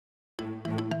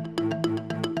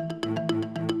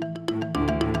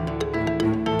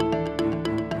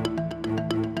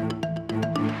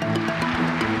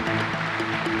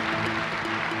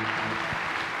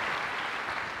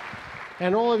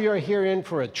And all of you are here in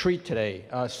for a treat today.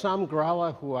 Sam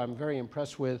Gralla, who I'm very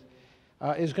impressed with,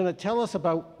 is going to tell us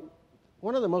about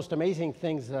one of the most amazing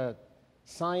things that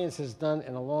science has done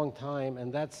in a long time,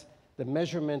 and that's the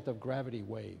measurement of gravity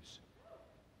waves.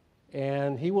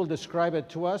 And he will describe it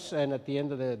to us, and at the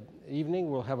end of the evening,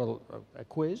 we'll have a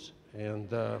quiz.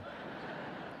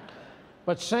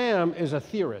 But Sam is a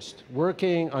theorist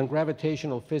working on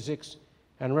gravitational physics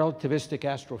and relativistic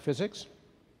astrophysics.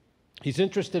 He's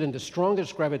interested in the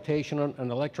strongest gravitational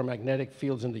and electromagnetic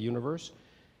fields in the universe,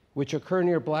 which occur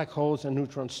near black holes and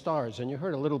neutron stars. And you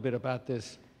heard a little bit about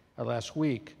this last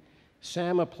week.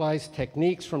 Sam applies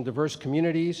techniques from diverse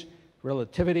communities,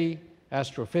 relativity,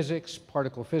 astrophysics,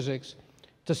 particle physics,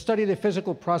 to study the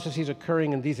physical processes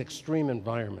occurring in these extreme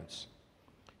environments.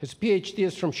 His PhD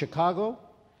is from Chicago,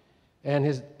 and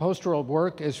his postdoctoral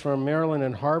work is from Maryland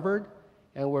and Harvard.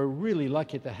 And we're really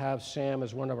lucky to have Sam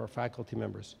as one of our faculty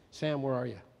members. Sam, where are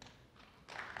you?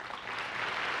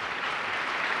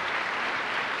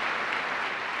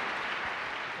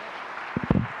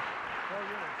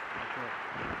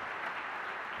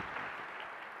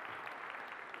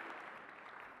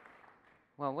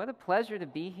 Well, what a pleasure to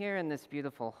be here in this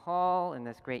beautiful hall, in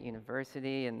this great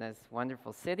university, in this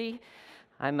wonderful city.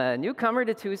 I'm a newcomer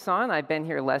to Tucson. I've been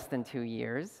here less than 2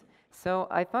 years. So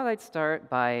I thought I'd start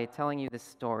by telling you the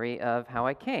story of how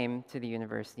I came to the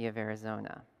University of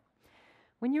Arizona.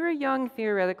 When you're a young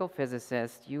theoretical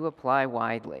physicist, you apply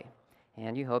widely,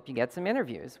 and you hope you get some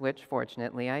interviews, which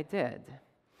fortunately I did.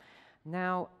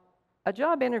 Now, a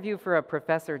job interview for a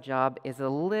professor job is a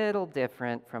little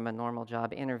different from a normal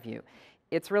job interview.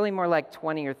 It's really more like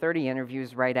 20 or 30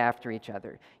 interviews right after each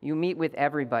other. You meet with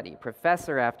everybody,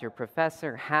 professor after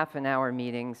professor, half-an-hour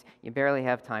meetings. You barely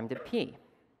have time to pee.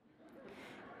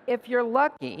 If you're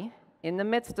lucky, in the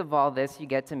midst of all this, you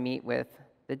get to meet with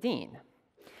the dean.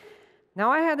 Now,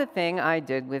 I had a thing I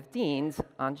did with deans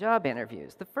on job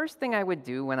interviews. The first thing I would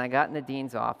do when I got in the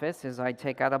dean's office is I'd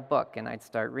take out a book and I'd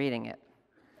start reading it.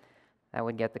 That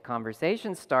would get the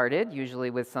conversation started,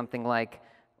 usually with something like,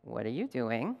 "What are you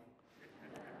doing?"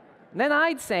 Then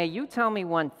I'd say, "You tell me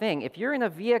one thing. If you're in a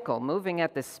vehicle moving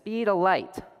at the speed of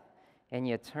light and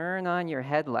you turn on your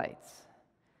headlights,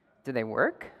 do they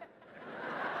work?"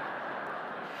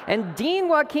 And Dean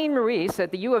Joaquin Ruiz at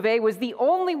the U of A was the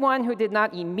only one who did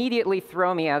not immediately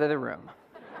throw me out of the room.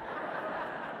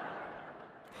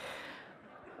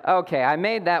 Okay, I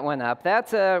made that one up.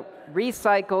 That's a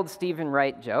recycled Stephen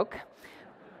Wright joke.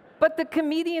 But the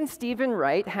comedian Stephen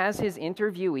Wright has his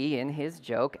interviewee in his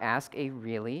joke ask a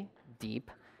really deep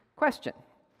question.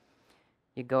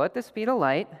 You go at the speed of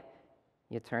light,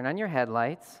 you turn on your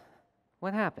headlights,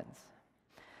 what happens?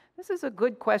 This is a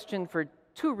good question for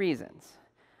 2 reasons.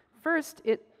 First,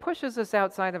 it pushes us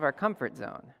outside of our comfort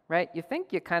zone, right? You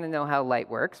think you kind of know how light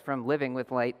works from living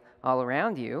with light all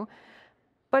around you,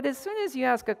 but as soon as you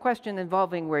ask a question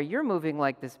involving where you're moving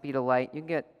like the speed of light, you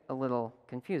get a little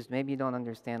confused. Maybe you don't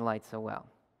understand light so well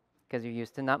because you're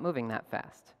used to not moving that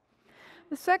fast.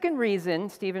 The second reason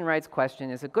Stephen Wright's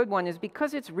question is a good one is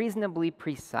because it's reasonably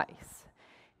precise.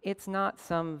 It's not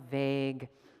some vague,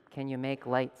 "Can you make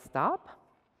light stop?"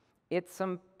 It's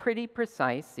some pretty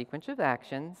precise sequence of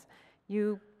actions.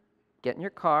 You get in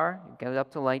your car, you get it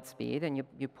up to light speed, and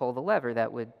you pull the lever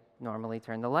that would normally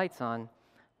turn the lights on.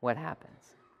 What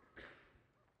happens?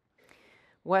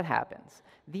 What happens?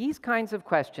 These kinds of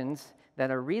questions that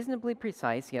are reasonably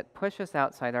precise yet push us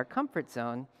outside our comfort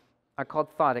zone are called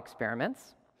thought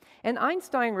experiments. And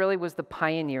Einstein really was the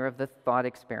pioneer of the thought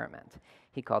experiment.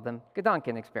 He called them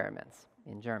Gedanken experiments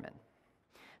in German.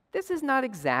 This is not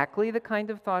exactly the kind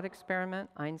of thought experiment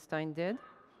Einstein did,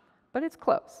 but it's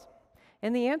close.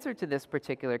 And the answer to this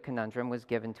particular conundrum was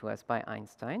given to us by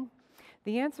Einstein.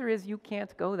 The answer is you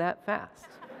can't go that fast.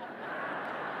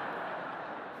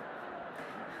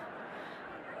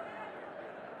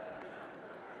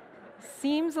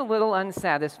 Seems a little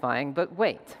unsatisfying, but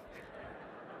wait.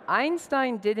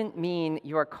 Einstein didn't mean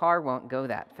your car won't go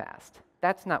that fast.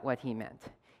 That's not what he meant.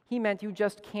 He meant you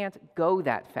just can't go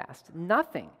that fast.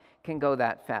 Nothing can go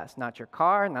that fast. Not your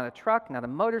car, not a truck, not a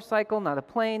motorcycle, not a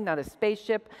plane, not a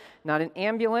spaceship, not an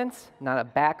ambulance, not a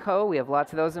backhoe. We have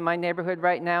lots of those in my neighborhood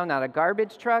right now. Not a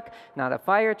garbage truck, not a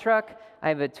fire truck. I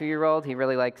have a 2-year-old. He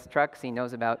really likes trucks. He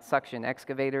knows about suction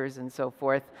excavators and so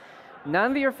forth.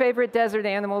 None of your favorite desert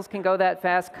animals can go that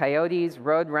fast. Coyotes,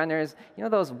 road runners, you know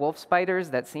those wolf spiders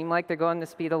that seem like they're going the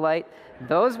speed of light?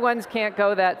 Those ones can't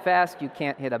go that fast. You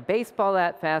can't hit a baseball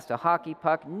that fast, a hockey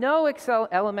puck. No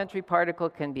elementary particle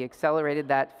can be accelerated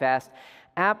that fast.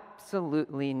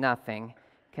 Absolutely nothing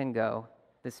can go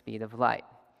the speed of light.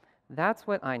 That's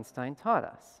what Einstein taught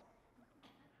us.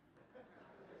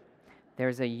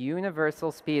 There's a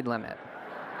universal speed limit.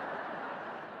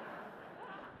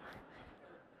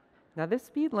 Now, this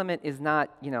speed limit is not,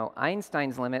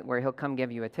 Einstein's limit where he'll come give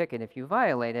you a ticket if you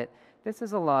violate it. This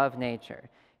is a law of nature.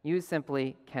 You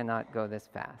simply cannot go this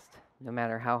fast, no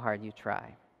matter how hard you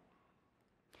try.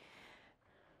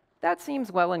 That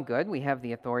seems well and good. We have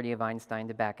the authority of Einstein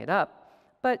to back it up.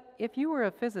 But if you were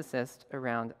a physicist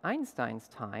around Einstein's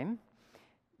time,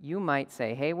 you might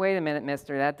say, hey, wait a minute,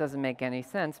 mister, that doesn't make any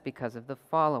sense because of the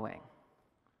following.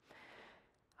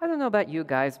 I don't know about you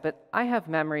guys, but I have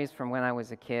memories from when I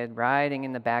was a kid, riding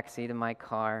in the backseat of my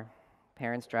car,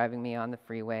 parents driving me on the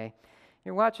freeway.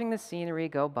 You're watching the scenery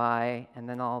go by, and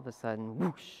then all of a sudden,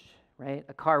 whoosh, right?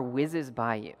 A car whizzes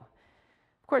by you.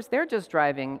 Of course, they're just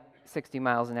driving 60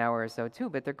 miles an hour or so too,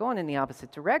 but they're going in the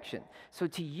opposite direction. So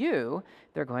to you,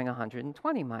 they're going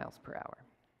 120 miles per hour.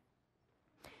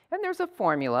 And there's a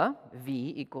formula,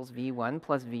 V equals V1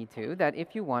 plus V2, that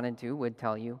if you wanted to, would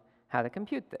tell you how to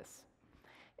compute this.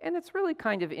 And it's really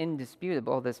kind of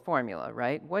indisputable, this formula,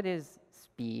 right? What is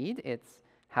speed? It's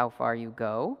how far you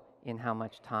go in how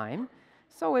much time.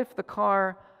 So if the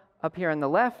car up here on the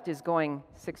left is going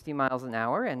 60 miles an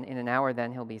hour, and in an hour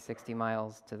then he'll be 60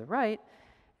 miles to the right,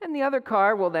 and the other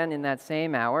car will then in that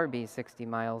same hour be 60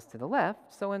 miles to the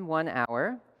left. So in 1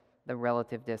 hour, the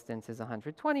relative distance is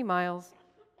 120 miles,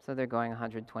 so they're going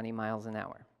 120 miles an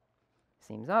hour.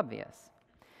 Seems obvious.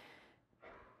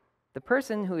 The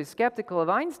person who is skeptical of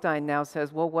Einstein now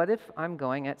says, well, what if I'm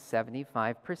going at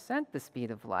 75% the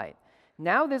speed of light?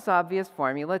 Now this obvious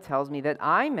formula tells me that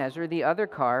I measure the other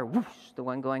car, whoosh, the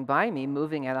one going by me,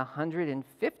 moving at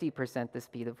 150% the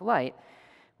speed of light,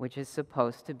 which is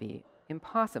supposed to be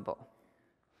impossible.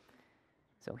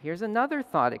 So here's another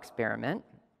thought experiment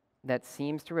that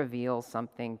seems to reveal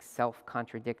something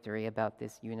self-contradictory about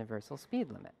this universal speed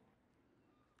limit.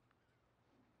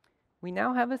 We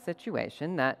now have a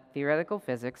situation that theoretical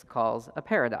physics calls a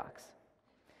paradox.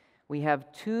 We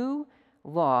have two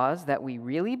laws that we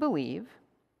really believe,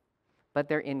 but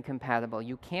they're incompatible.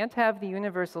 You can't have the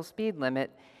universal speed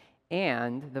limit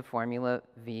and the formula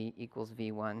V equals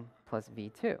V1 plus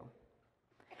V2.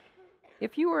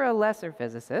 If you were a lesser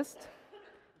physicist,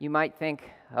 you might think,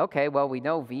 okay, well, we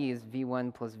know V is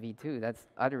V1 plus V2. That's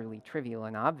utterly trivial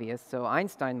and obvious, so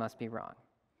Einstein must be wrong.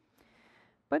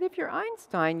 But if you're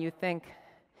Einstein, you think,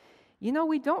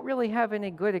 we don't really have any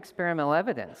good experimental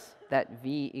evidence that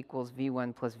V equals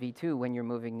V1 plus V2 when you're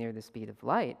moving near the speed of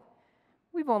light.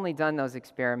 We've only done those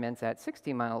experiments at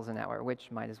 60 miles an hour,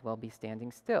 which might as well be standing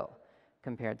still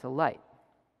compared to light.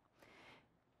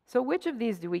 So which of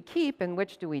these do we keep and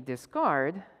which do we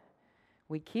discard?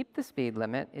 We keep the speed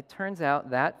limit. It turns out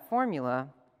that formula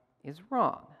is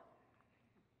wrong.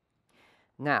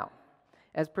 Now,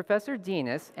 as Professor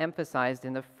Dinas emphasized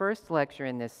in the first lecture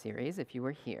in this series, if you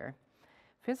were here,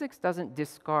 physics doesn't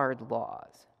discard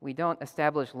laws. We don't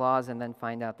establish laws and then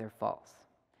find out they're false.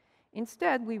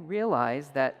 Instead, we realize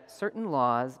that certain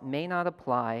laws may not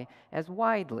apply as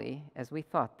widely as we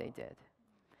thought they did.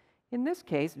 In this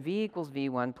case, V equals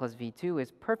V1 plus V2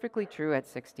 is perfectly true at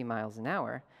 60 miles an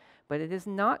hour, but it is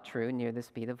not true near the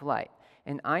speed of light.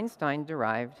 And Einstein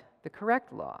derived the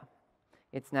correct law.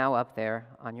 It's now up there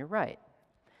on your right.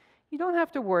 You don't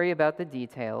have to worry about the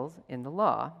details in the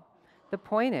law. The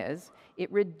point is,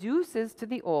 it reduces to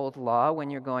the old law when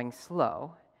you're going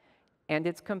slow, and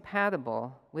it's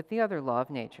compatible with the other law of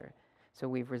nature. So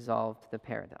we've resolved the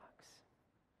paradox.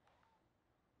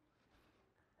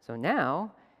 So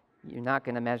now, you're not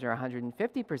going to measure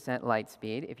 150% light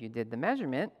speed. If you did the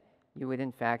measurement, you would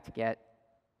in fact get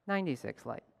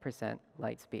 96%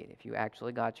 light speed. If you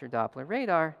actually got your Doppler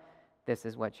radar, this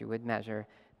is what you would measure,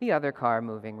 the other car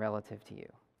moving relative to you.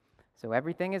 So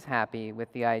everything is happy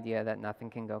with the idea that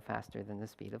nothing can go faster than the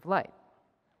speed of light.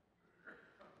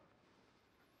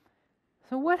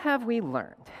 So what have we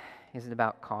learned? Is it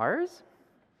about cars?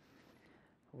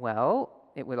 Well,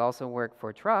 it would also work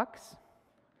for trucks.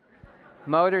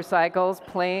 Motorcycles,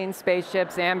 planes,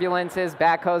 spaceships, ambulances,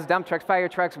 backhoes, dump trucks, fire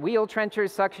trucks, wheel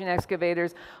trenchers, suction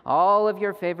excavators. All of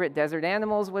your favorite desert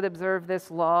animals would observe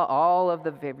this law. All of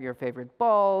your favorite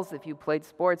balls, if you played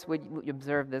sports, would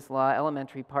observe this law.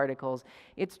 Elementary particles.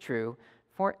 It's true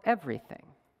for everything.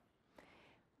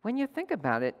 When you think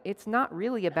about it, it's not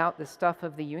really about the stuff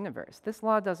of the universe. This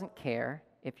law doesn't care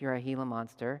if you're a Gila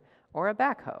monster or a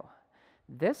backhoe.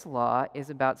 This law is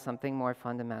about something more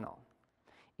fundamental.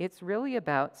 It's really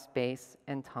about space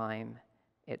and time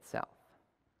itself.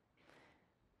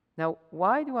 Now,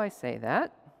 why do I say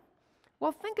that?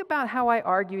 Well, think about how I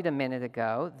argued a minute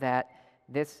ago that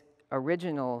this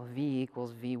original V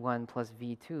equals V1 plus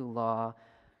V2 law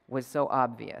was so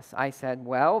obvious. I said,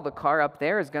 well, the car up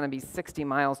there is going to be 60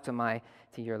 miles to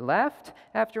your left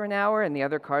after an hour, and the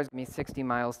other car is going to be 60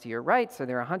 miles to your right, so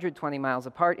they're 120 miles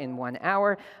apart in 1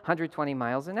 hour, 120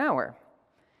 miles an hour.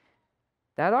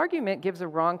 That argument gives a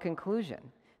wrong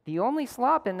conclusion. The only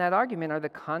slop in that argument are the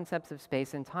concepts of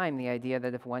space and time, the idea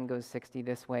that if one goes 60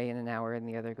 this way in an hour and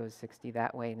the other goes 60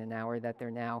 that way in an hour, that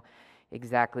they're now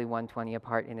exactly 120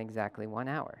 apart in exactly 1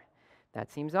 hour.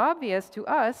 That seems obvious to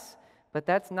us, but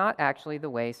that's not actually the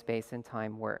way space and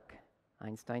time work.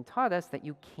 Einstein taught us that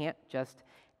you can't just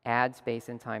add space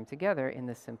and time together in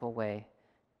the simple way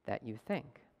that you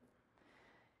think.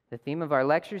 The theme of our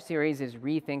lecture series is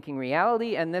Rethinking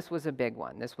Reality, and this was a big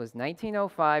one. This was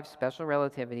 1905, special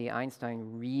relativity.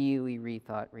 Einstein really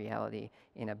rethought reality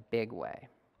in a big way.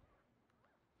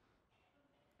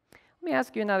 Let me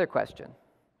ask you another question.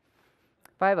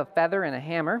 If I have a feather and a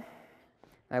hammer,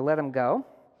 I let them go,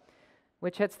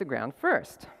 which hits the ground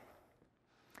first?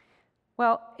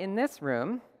 Well, in this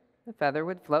room, the feather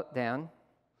would float down, and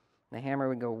the hammer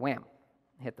would go wham,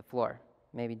 hit the floor,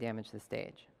 maybe damage the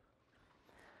stage.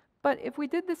 But if we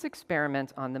did this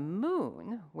experiment on the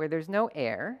moon, where there's no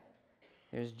air,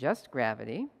 there's just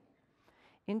gravity,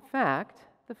 in fact,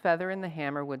 the feather and the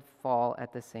hammer would fall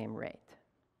at the same rate.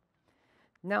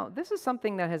 Now, this is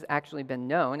something that has actually been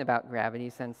known about gravity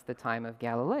since the time of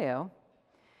Galileo,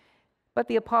 but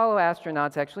the Apollo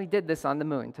astronauts actually did this on the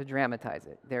moon to dramatize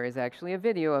it. There is actually a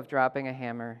video of dropping a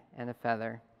hammer and a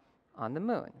feather on the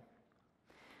moon.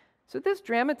 So this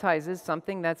dramatizes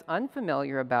something that's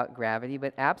unfamiliar about gravity,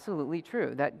 but absolutely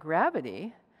true, that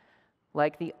gravity,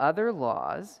 like the other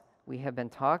laws we have been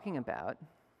talking about,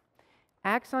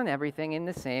 acts on everything in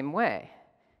the same way.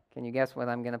 Can you guess what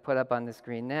I'm going to put up on the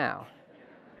screen now?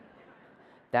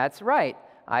 That's right.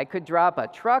 I could drop a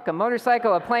truck, a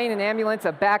motorcycle, a plane, an ambulance,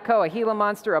 a backhoe, a Gila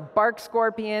monster, a bark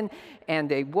scorpion, and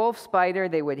a wolf spider.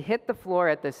 They would hit the floor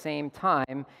at the same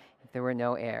time if there were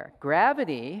no air.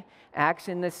 Gravity acts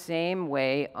in the same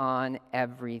way on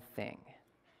everything.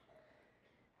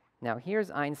 Now, here's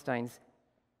Einstein's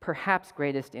perhaps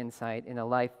greatest insight in a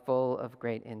life full of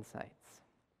great insights.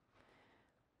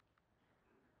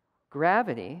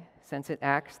 Gravity, since it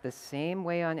acts the same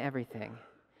way on everything,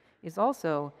 is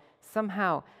also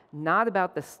somehow not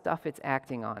about the stuff it's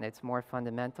acting on. It's more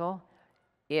fundamental.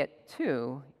 It,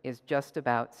 too, is just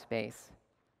about space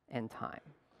and time.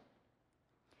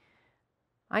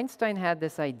 Einstein had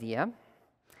this idea,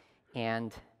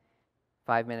 and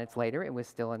 5 minutes later, it was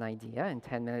still an idea, and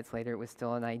 10 minutes later, it was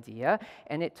still an idea,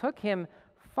 and it took him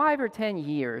 5 or 10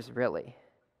 years, really,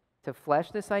 to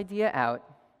flesh this idea out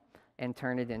and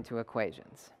turn it into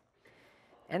equations.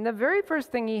 And the very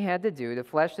first thing he had to do to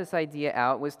flesh this idea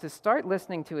out was to start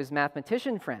listening to his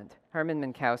mathematician friend, Hermann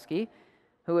Minkowski,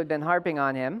 who had been harping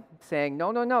on him, saying,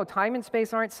 no, no, no, time and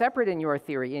space aren't separate in your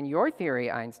theory. In your theory,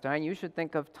 Einstein, you should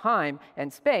think of time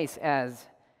and space as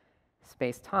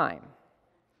space-time.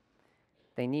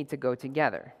 They need to go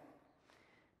together.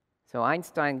 So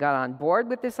Einstein got on board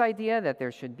with this idea that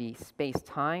there should be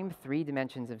space-time, 3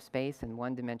 dimensions of space and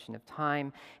 1 dimension of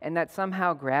time, and that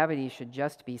somehow gravity should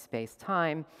just be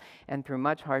space-time. And through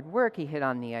much hard work, he hit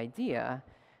on the idea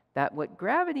that what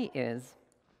gravity is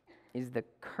the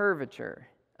curvature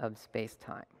of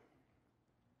space-time.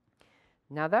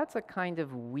 Now that's a kind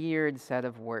of weird set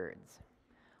of words.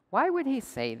 Why would he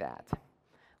say that?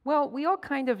 Well, we all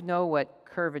kind of know what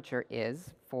curvature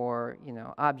is for,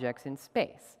 objects in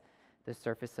space. The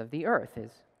surface of the Earth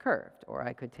is curved, or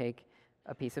I could take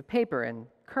a piece of paper and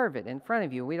curve it in front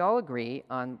of you. We'd all agree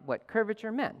on what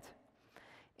curvature meant.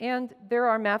 And there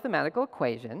are mathematical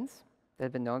equations that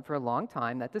have been known for a long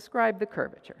time that describe the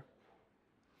curvature.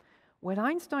 What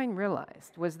Einstein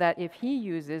realized was that if he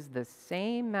uses the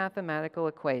same mathematical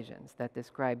equations that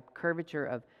describe curvature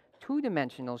of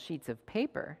 2-dimensional sheets of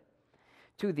paper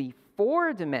to the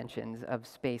 4 dimensions of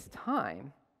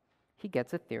space-time, he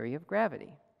gets a theory of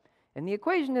gravity. And the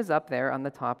equation is up there on the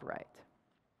top right.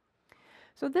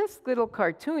 So this little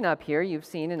cartoon up here you've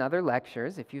seen in other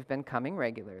lectures if you've been coming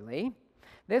regularly.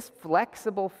 This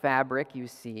flexible fabric you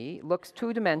see looks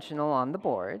 2-dimensional on the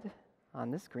board,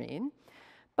 on the screen,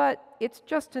 but it's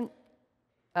just an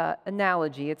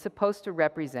analogy. It's supposed to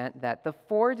represent that the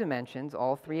 4 dimensions,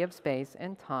 all 3 of space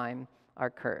and time, are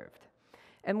curved.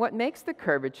 And what makes the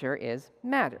curvature is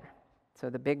matter. So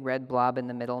the big red blob in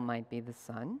the middle might be the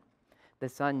sun. The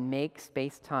sun makes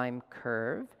space-time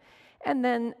curve. And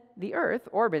then the Earth,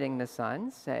 orbiting the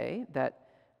sun, say that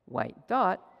white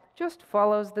dot just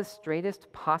follows the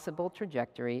straightest possible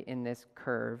trajectory in this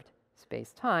curved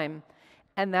space-time,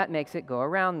 and that makes it go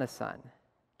around the sun,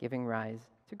 giving rise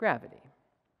to gravity.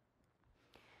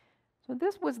 So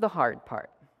this was the hard part.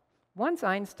 Once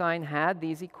Einstein had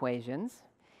these equations,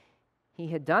 he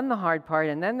had done the hard part,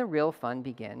 and then the real fun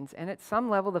begins, and at some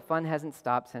level the fun hasn't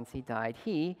stopped since he died.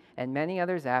 He, and many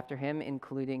others after him,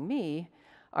 including me,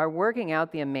 are working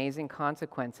out the amazing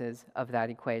consequences of that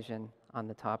equation on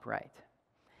the top right.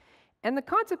 And the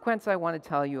consequence I want to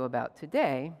tell you about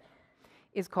today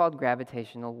is called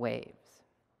gravitational waves.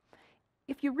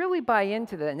 If you really buy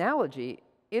into the analogy,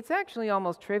 it's actually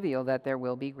almost trivial that there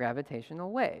will be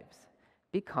gravitational waves,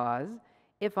 because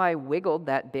if I wiggled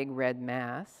that big red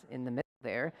mass in the middle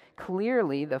there,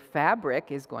 clearly the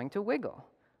fabric is going to wiggle.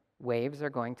 Waves are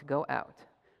going to go out,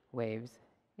 waves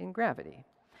in gravity.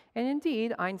 And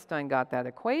indeed, Einstein got that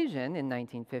equation in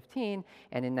 1915,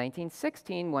 and in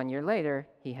 1916, 1 year later,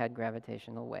 he had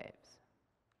gravitational waves.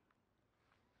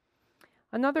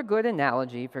 Another good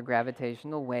analogy for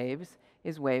gravitational waves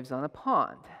is waves on a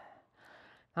pond.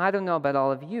 I don't know about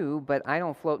all of you, but I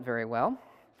don't float very well.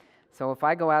 So if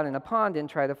I go out in a pond and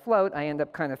try to float, I end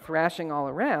up kind of thrashing all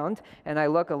around, and I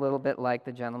look a little bit like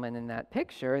the gentleman in that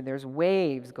picture. There's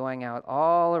waves going out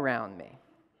all around me.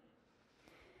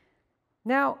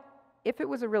 Now, if it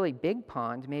was a really big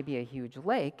pond, maybe a huge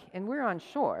lake, and we're on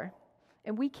shore,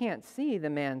 and we can't see the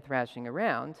man thrashing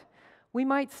around, we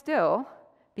might still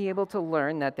be able to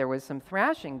learn that there was some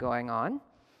thrashing going on,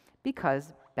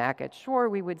 because back at shore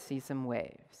we would see some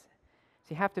waves. So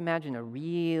you have to imagine a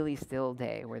really still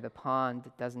day where the pond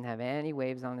doesn't have any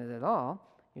waves on it at all.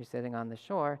 You're sitting on the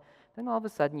shore, then all of a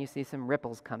sudden you see some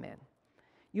ripples come in.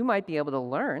 You might be able to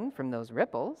learn from those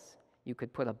ripples. You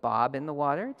could put a bob in the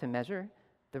water to measure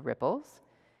the ripples,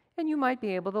 and you might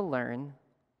be able to learn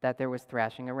that there was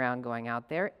thrashing around going out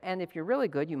there, and if you're really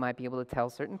good, you might be able to tell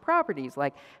certain properties,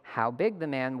 like how big the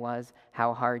man was,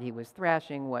 how hard he was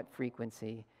thrashing, what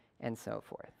frequency, and so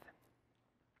forth.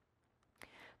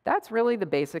 That's really the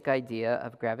basic idea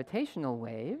of gravitational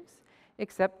waves,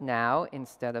 except now,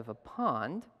 instead of a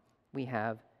pond, we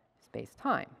have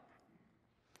space-time.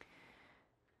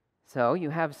 So you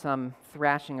have some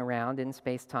thrashing around in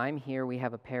space-time. Here we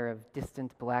have a pair of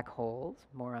distant black holes,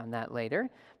 more on that later,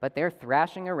 but they're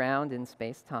thrashing around in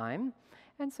space-time,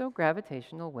 and so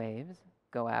gravitational waves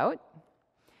go out,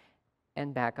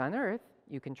 and back on Earth,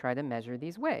 you can try to measure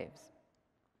these waves.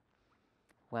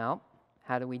 Well,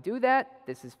 how do we do that?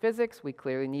 This is physics. We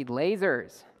clearly need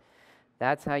lasers.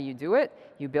 That's how you do it.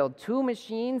 You build two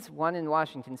machines, one in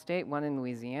Washington State, one in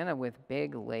Louisiana, with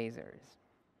big lasers.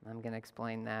 I'm going to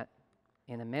explain that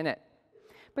in a minute.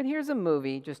 But here's a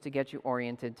movie just to get you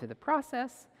oriented to the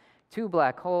process. Two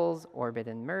black holes orbit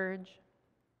and merge.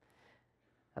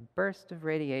 A burst of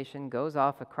radiation goes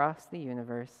off across the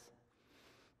universe.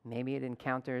 Maybe it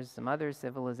encounters some other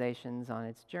civilizations on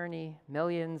its journey,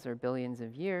 millions or billions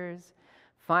of years.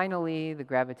 Finally, the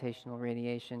gravitational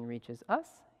radiation reaches us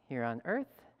here on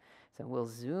Earth. So we'll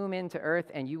zoom into Earth,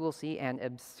 and you will see an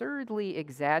absurdly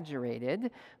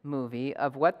exaggerated movie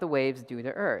of what the waves do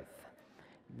to Earth.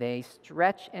 They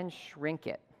stretch and shrink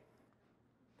it.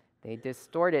 They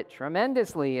distort it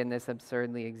tremendously in this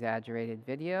absurdly exaggerated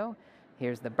video.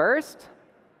 Here's the burst.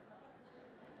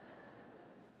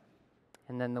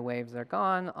 And then the waves are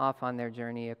gone, off on their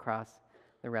journey across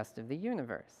the rest of the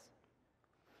universe.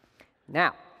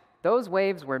 Now, those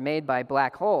waves were made by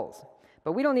black holes.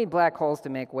 But we don't need black holes to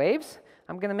make waves.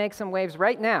 I'm going to make some waves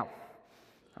right now.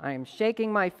 I am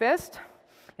shaking my fist,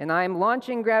 and I am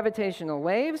launching gravitational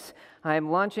waves. I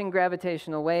am launching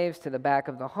gravitational waves to the back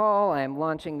of the hall. I am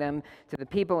launching them to the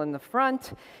people in the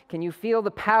front. Can you feel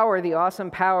the power, the awesome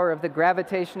power of the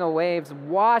gravitational waves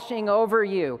washing over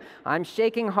you? I'm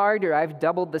shaking harder. I've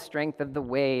doubled the strength of the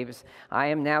waves. I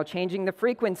am now changing the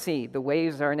frequency. The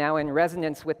waves are now in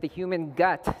resonance with the human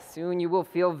gut. Soon you will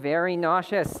feel very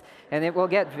nauseous, and it will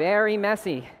get very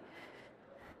messy.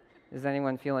 Is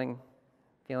anyone feeling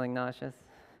nauseous?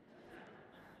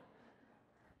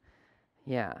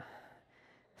 Yeah.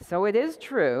 So it is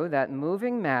true that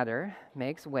moving matter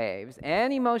makes waves.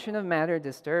 Any motion of matter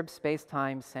disturbs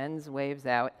space-time, sends waves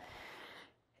out.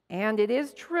 And it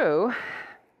is true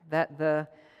that the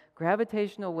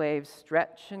gravitational waves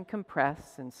stretch and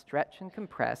compress and stretch and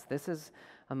compress. This is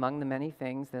among the many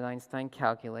things that Einstein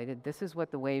calculated. This is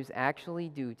what the waves actually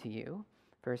do to you.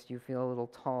 First you feel a little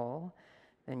tall,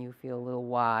 then you feel a little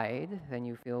wide, then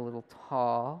you feel a little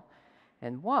tall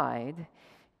and wide.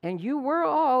 And you were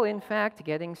all, in fact,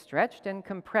 getting stretched and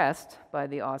compressed by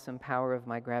the awesome power of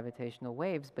my gravitational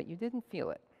waves, but you didn't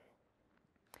feel it.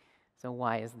 So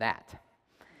why is that?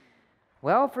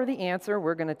 Well, for the answer,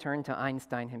 we're going to turn to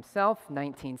Einstein himself,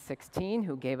 1916,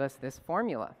 who gave us this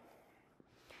formula.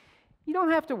 You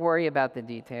don't have to worry about the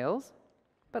details,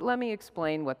 but let me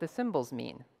explain what the symbols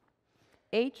mean.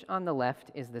 H on the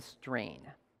left is the strain.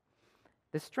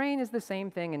 The strain is the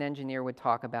same thing an engineer would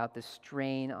talk about, the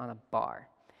strain on a bar.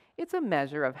 It's a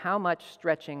measure of how much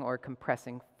stretching or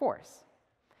compressing force.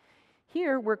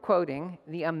 Here we're quoting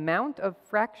the amount of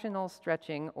fractional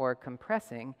stretching or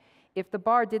compressing if the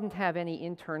bar didn't have any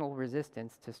internal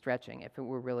resistance to stretching, if it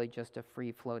were really just a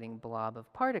free-floating blob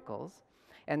of particles,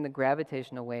 and the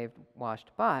gravitational wave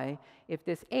washed by, if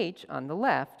this h on the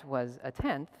left was a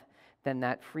tenth, then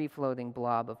that free-floating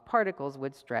blob of particles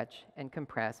would stretch and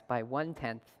compress by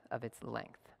 1/10 of its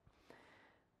length.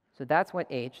 So that's what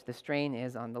h, the strain,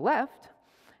 is on the left.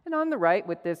 And on the right,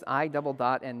 with this I double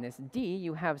dot and this d,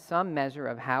 you have some measure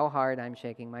of how hard I'm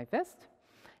shaking my fist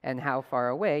and how far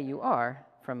away you are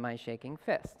from my shaking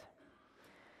fist.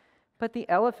 But the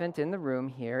elephant in the room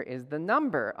here is the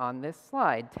number on this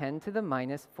slide, 10 to the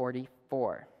minus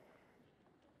 44.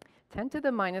 10 to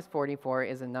the minus 44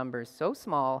 is a number so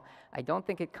small, I don't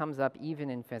think it comes up even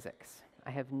in physics.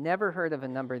 I have never heard of a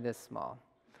number this small.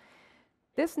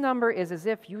 This number is as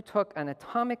if you took an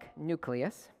atomic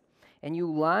nucleus and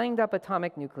you lined up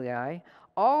atomic nuclei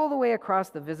all the way across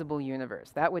the visible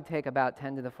universe. That would take about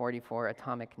 10 to the 44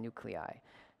 atomic nuclei.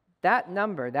 That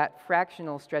number, that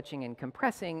fractional stretching and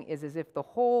compressing, is as if the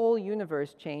whole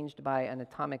universe changed by an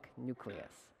atomic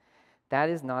nucleus. That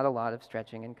is not a lot of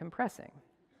stretching and compressing.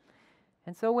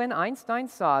 And so when Einstein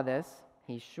saw this,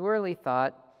 he surely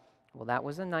thought, well, that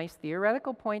was a nice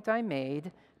theoretical point I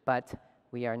made, but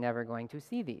we are never going to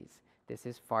see these. This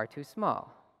is far too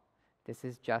small. This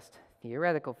is just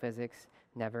theoretical physics,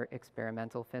 never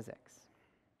experimental physics.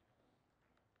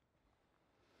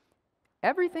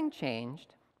 Everything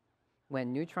changed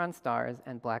when neutron stars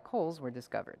and black holes were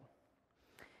discovered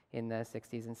in the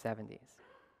 60s and 70s.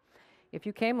 If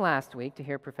you came last week to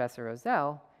hear Professor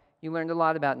Rozelle, you learned a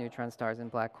lot about neutron stars and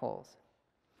black holes.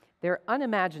 They're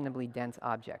unimaginably dense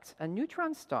objects. A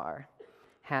neutron star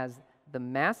has the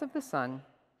mass of the sun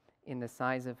in the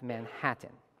size of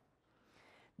Manhattan.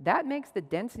 That makes the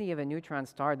density of a neutron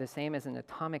star the same as an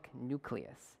atomic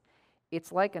nucleus.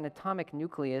 It's like an atomic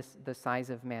nucleus the size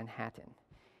of Manhattan.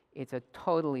 It's a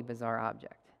totally bizarre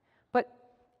object. But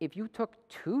if you took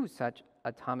two such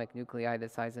atomic nuclei the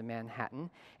size of Manhattan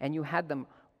and you had them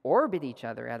orbit each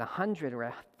other at 100 or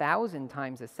 1,000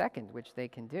 times a second, which they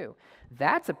can do,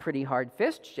 that's a pretty hard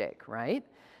fist shake, right?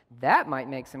 That might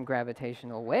make some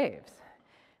gravitational waves.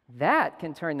 That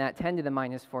can turn that 10 to the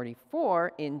minus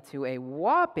 44 into a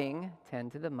whopping 10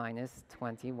 to the minus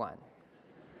 21.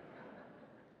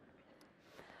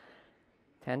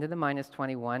 10 to the minus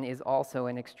 21 is also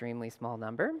an extremely small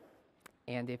number,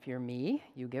 and if you're me,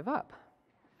 you give up.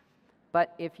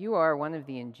 But if you are one of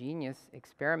the ingenious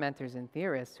experimenters and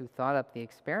theorists who thought up the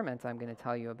experiments I'm going to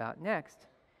tell you about next,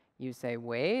 you say,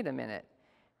 wait a minute,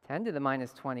 10 to the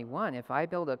minus 21, if I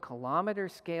build a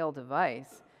kilometer-scale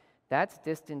device, that's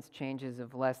distance changes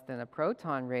of less than a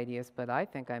proton radius, but I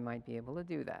think I might be able to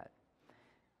do that.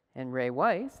 And Ray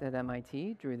Weiss at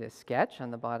MIT drew this sketch on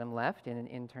the bottom left in an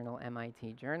internal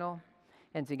MIT journal.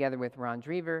 And together with Ron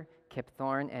Drever, Kip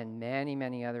Thorne, and many,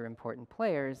 many other important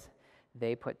players,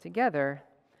 they put together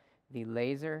the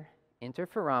Laser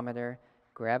Interferometer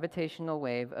Gravitational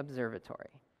Wave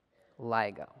Observatory,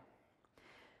 LIGO.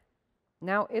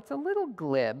 Now, it's a little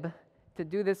glib to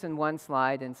do this in one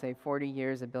slide and say 40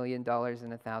 years, $1 billion, and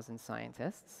 1,000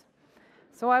 scientists.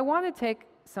 So I want to take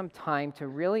some time to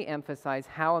really emphasize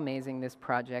how amazing this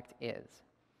project is.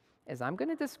 As I'm going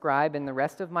to describe in the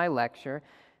rest of my lecture,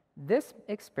 this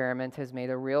experiment has made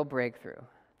a real breakthrough,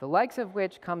 the likes of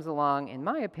which comes along, in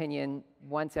my opinion,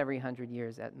 once every 100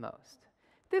 years at most.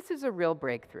 This is a real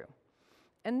breakthrough.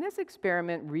 And this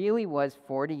experiment really was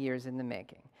 40 years in the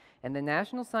making. And the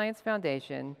National Science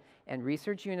Foundation and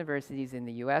research universities in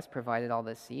the US provided all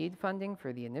the seed funding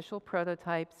for the initial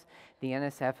prototypes. The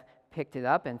NSF picked it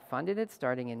up and funded it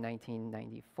starting in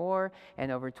 1994, and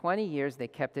over 20 years they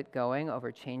kept it going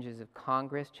over changes of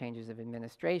Congress, changes of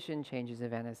administration, changes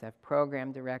of NSF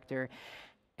program director.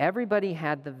 Everybody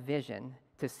had the vision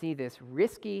to see this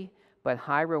risky but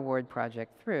high reward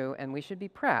project through, and we should be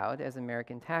proud as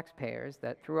American taxpayers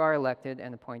that through our elected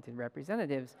and appointed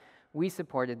representatives, we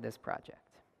supported this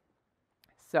project.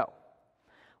 So,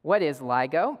 what is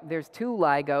LIGO? There's two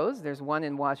LIGOs. There's one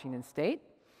in Washington State.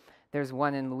 There's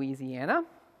one in Louisiana.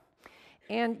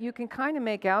 And you can kind of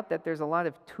make out that there's a lot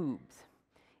of tubes.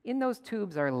 In those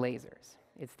tubes are lasers.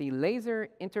 It's the Laser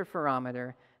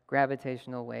Interferometer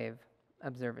Gravitational Wave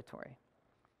Observatory.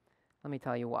 Let me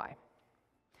tell you why.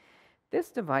 This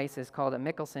device is called a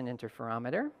Michelson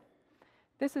interferometer.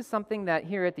 This is something that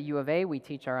here at the U of A we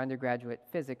teach our undergraduate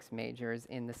physics majors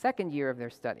in the second year of their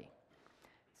study.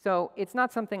 So it's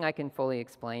not something I can fully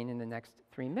explain in the next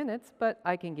 3 minutes, but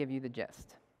I can give you the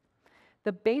gist.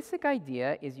 The basic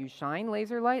idea is you shine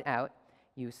laser light out,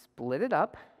 you split it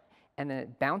up, and then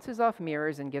it bounces off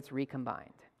mirrors and gets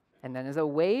recombined. And then as a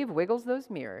wave wiggles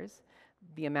those mirrors,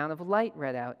 the amount of light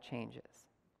read out changes.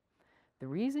 The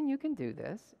reason you can do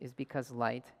this is because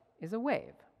light is a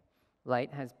wave.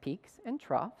 Light has peaks and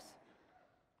troughs.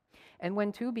 And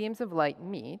when two beams of light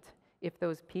meet, if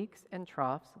those peaks and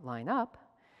troughs line up,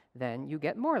 then you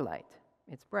get more light.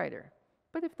 It's brighter.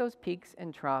 But if those peaks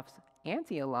and troughs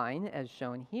anti-align, as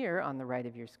shown here on the right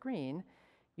of your screen,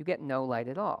 you get no light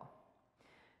at all.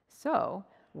 So,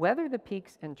 whether the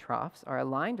peaks and troughs are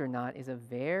aligned or not is a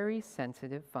very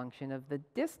sensitive function of the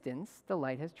distance the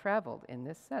light has traveled in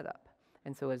this setup.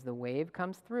 And so as the wave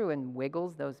comes through and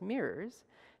wiggles those mirrors,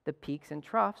 the peaks and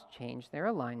troughs change their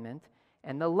alignment,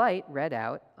 and the light read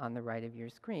out on the right of your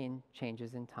screen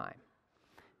changes in time.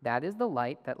 That is the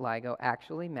light that LIGO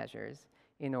actually measures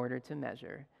in order to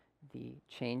measure the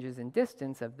changes in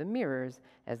distance of the mirrors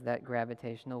as that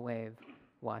gravitational wave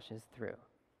washes through.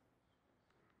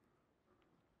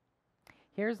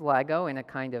 Here's LIGO in a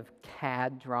kind of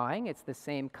CAD drawing. It's the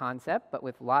same concept, but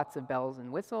with lots of bells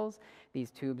and whistles.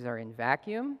 These tubes are in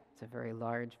vacuum. It's a very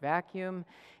large vacuum.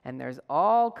 And there's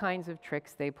all kinds of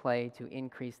tricks they play to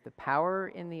increase the power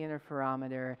in the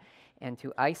interferometer and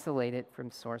to isolate it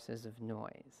from sources of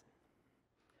noise.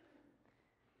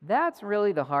 That's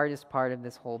really the hardest part of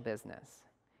this whole business.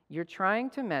 You're trying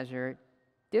to measure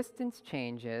distance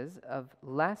changes of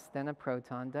less than a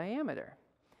proton diameter.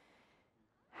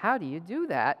 How do you do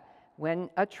that when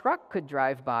a truck could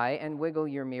drive by and wiggle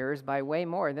your mirrors by way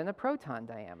more than a proton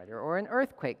diameter, or an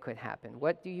earthquake could happen?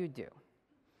 What do? You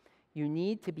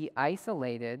need to be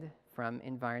isolated from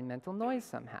environmental noise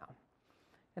somehow.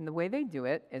 And the way they do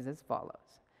it is as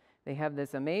follows. They have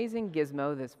this amazing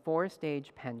gizmo, this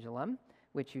 4-stage pendulum,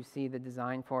 which you see the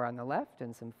design for on the left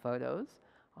and some photos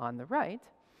on the right.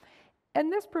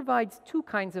 And this provides two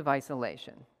kinds of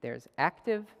isolation. There's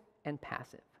active and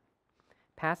passive.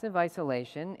 Passive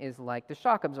isolation is like the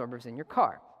shock absorbers in your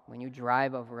car. When you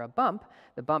drive over a bump,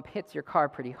 the bump hits your car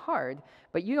pretty hard,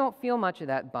 but you don't feel much of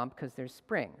that bump because there's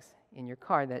springs in your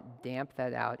car that damp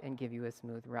that out and give you a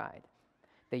smooth ride.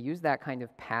 They use that kind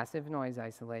of passive noise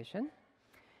isolation.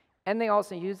 And they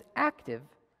also use active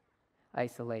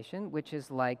isolation, which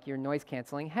is like your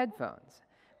noise-canceling headphones.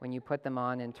 When you put them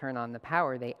on and turn on the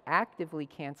power, they actively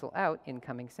cancel out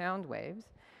incoming sound waves.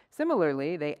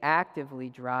 Similarly, they actively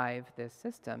drive this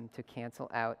system to cancel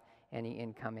out any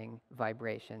incoming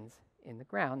vibrations in the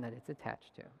ground that it's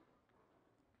attached to.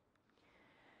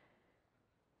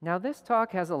 Now, this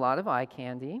talk has a lot of eye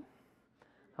candy,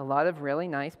 a lot of really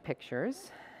nice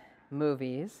pictures,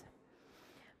 movies,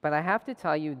 but I have to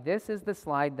tell you, this is the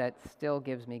slide that still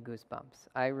gives me goosebumps.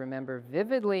 I remember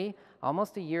vividly,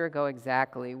 almost a year ago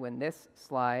exactly, when this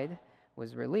slide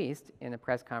was released in a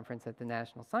press conference at the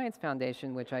National Science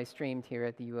Foundation, which I streamed here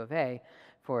at the U of A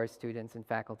for students and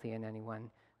faculty and anyone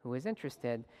who was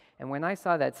interested. And when I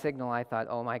saw that signal, I thought,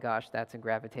 oh my gosh, that's a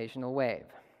gravitational wave.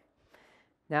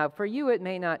 Now, for you, it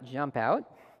may not jump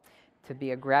out to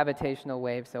be a gravitational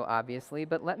wave so obviously,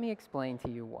 but let me explain to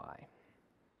you why.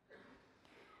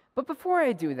 But before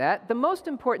I do that, the most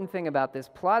important thing about this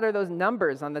plot are those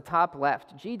numbers on the top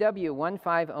left,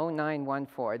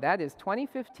 GW150914. That is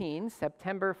 2015,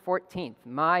 September 14th,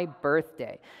 my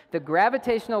birthday. The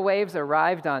gravitational waves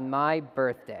arrived on my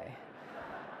birthday.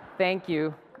 Thank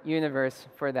you, universe,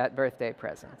 for that birthday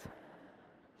present.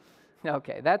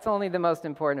 Okay, that's only the most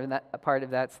important part of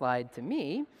that slide to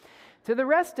me. To the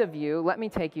rest of you, let me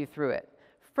take you through it.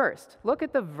 First, look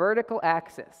at the vertical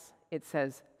axis. It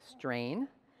says strain.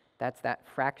 That's that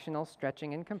fractional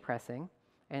stretching and compressing,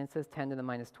 and it says 10 to the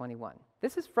minus 21.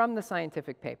 This is from the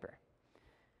scientific paper.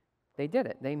 They did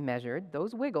it. They measured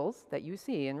those wiggles that you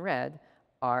see in red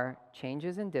are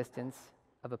changes in distance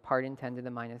of a part in 10 to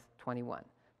the minus 21,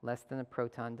 less than a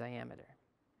proton diameter.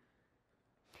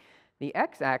 The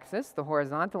x-axis, the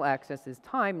horizontal axis, is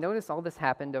time. Notice all this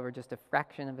happened over just a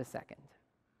fraction of a second.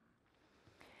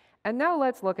 And now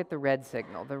let's look at the red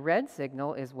signal. The red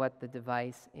signal is what the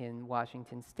device in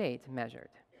Washington State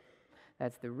measured.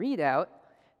 That's the readout,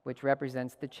 which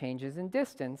represents the changes in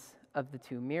distance of the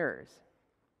two mirrors.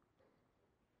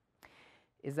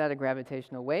 Is that a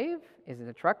gravitational wave? Is it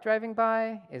a truck driving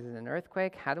by? Is it an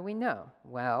earthquake? How do we know?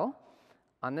 Well,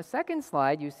 on the second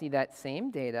slide, you see that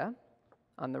same data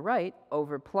on the right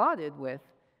overplotted with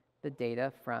the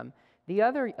data from the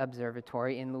other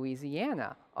observatory in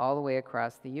Louisiana, all the way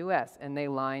across the US, and they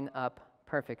line up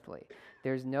perfectly.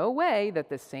 There's no way that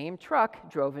the same truck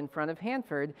drove in front of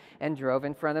Hanford and drove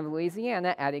in front of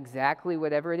Louisiana at exactly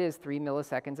whatever it is, 3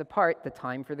 milliseconds apart, the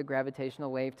time for the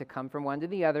gravitational wave to come from one to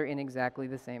the other in exactly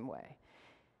the same way.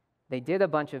 They did a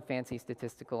bunch of fancy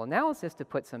statistical analysis to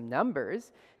put some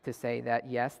numbers to say that,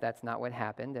 yes, that's not what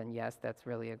happened, and yes, that's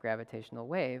really a gravitational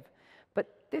wave. But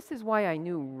this is why I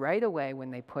knew right away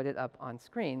when they put it up on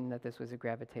screen that this was a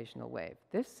gravitational wave.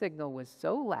 This signal was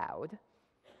so loud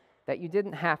that you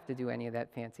didn't have to do any of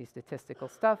that fancy statistical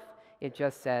stuff. It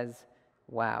just says,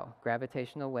 wow,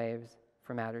 gravitational waves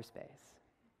from outer space.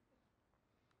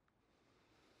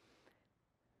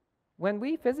 When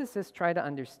we physicists try to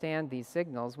understand these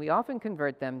signals, we often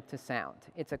convert them to sound.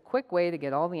 It's a quick way to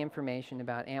get all the information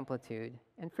about amplitude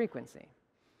and frequency.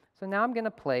 So now I'm going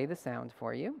to play the sound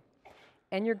for you,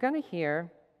 and you're going to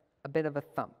hear a bit of a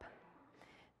thump.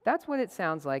 That's what it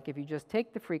sounds like if you just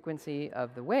take the frequency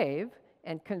of the wave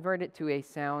and convert it to a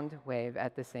sound wave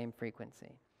at the same frequency.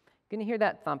 You're going to hear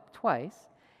that thump twice,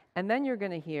 and then you're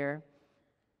going to hear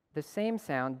the same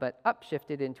sound but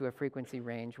upshifted into a frequency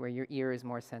range where your ear is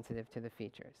more sensitive to the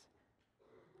features.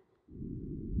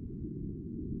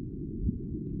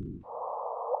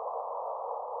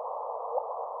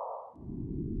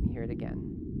 Hear it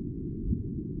again.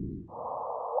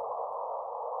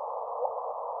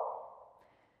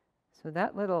 So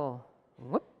that little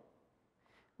whoop,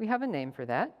 we have a name for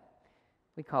that.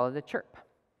 We call it a chirp.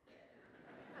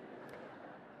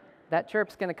 That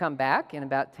chirp's going to come back in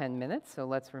about 10 minutes, so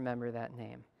let's remember that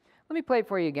name. Let me play it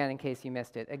for you again in case you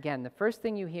missed it. Again, the first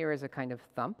thing you hear is a kind of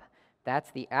thump.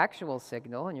 That's the actual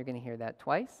signal, and you're going to hear that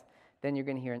twice. Then you're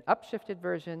going to hear an upshifted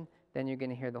version. Then you're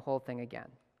going to hear the whole thing again.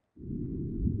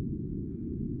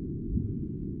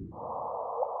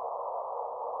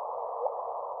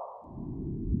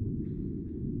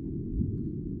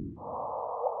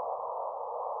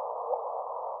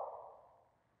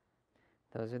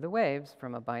 Those are the waves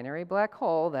from a binary black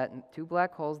hole, two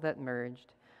black holes that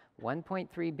merged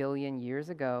 1.3 billion years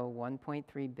ago,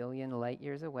 1.3 billion light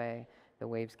years away. The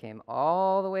waves came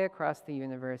all the way across the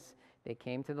universe. They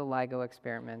came to the LIGO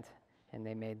experiment, and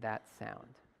they made that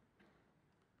sound.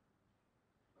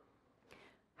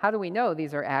 How do we know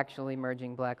these are actually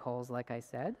merging black holes, like I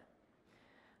said?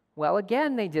 Well,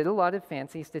 again, they did a lot of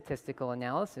fancy statistical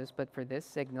analysis, but for this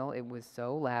signal, it was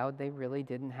so loud they really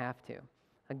didn't have to.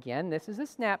 Again, this is a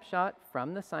snapshot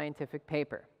from the scientific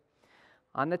paper.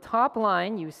 On the top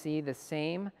line, you see the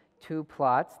same two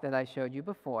plots that I showed you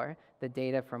before, the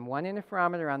data from one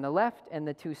interferometer on the left and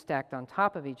the two stacked on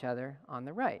top of each other on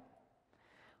the right.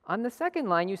 On the second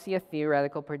line, you see a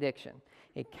theoretical prediction,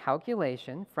 a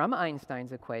calculation from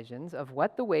Einstein's equations of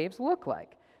what the waves look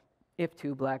like if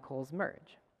two black holes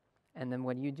merge. And then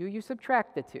what do? You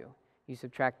subtract the two. You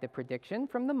subtract the prediction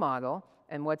from the model,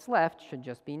 and what's left should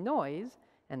just be noise,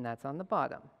 and that's on the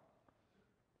bottom.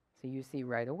 So you see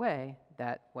right away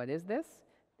that, what is this?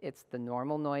 It's the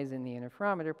normal noise in the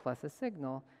interferometer plus a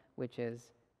signal, which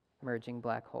is merging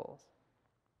black holes.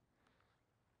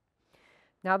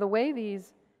 Now, the way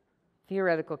these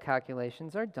theoretical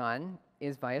calculations are done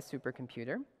is via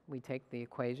supercomputer. We take the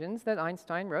equations that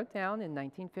Einstein wrote down in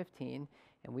 1915,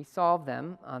 and we solve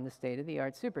them on the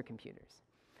state-of-the-art supercomputers.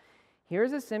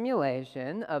 Here's a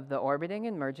simulation of the orbiting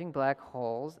and merging black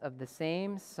holes of the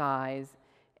same size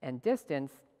and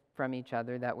distance from each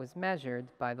other that was measured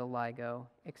by the LIGO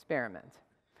experiment.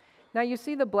 Now you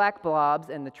see the black blobs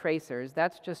and the tracers.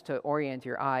 That's just to orient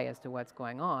your eye as to what's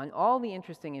going on. All the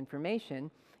interesting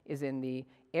information is in the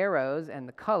arrows and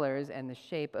the colors and the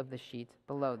shape of the sheet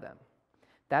below them.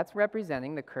 That's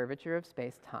representing the curvature of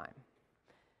space-time.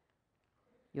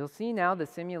 You'll see now the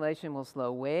simulation will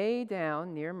slow way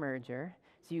down near merger,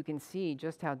 so you can see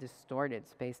just how distorted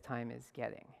space-time is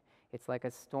getting. It's like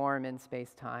a storm in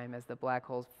space-time as the black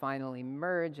holes finally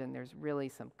merge, and there's really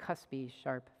some cuspy,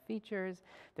 sharp features.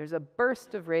 There's a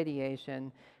burst of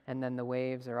radiation, and then the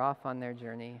waves are off on their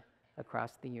journey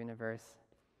across the universe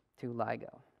to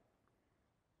LIGO.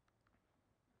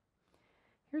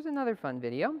 Here's another fun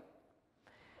video.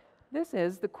 This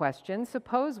is the question,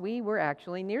 suppose we were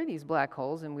actually near these black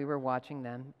holes and we were watching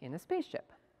them in a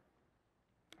spaceship.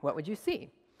 What would you see?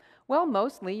 Well,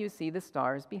 mostly you see the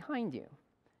stars behind you.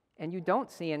 And you don't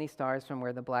see any stars from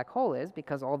where the black hole is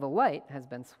because all the light has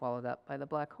been swallowed up by the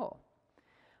black hole.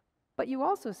 But you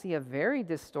also see a very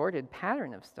distorted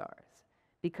pattern of stars.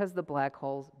 because the black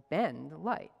holes bend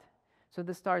light. So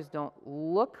the stars don't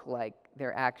look like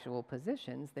their actual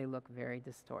positions, they look very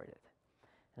distorted.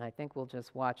 And I think we'll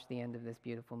just watch the end of this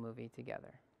beautiful movie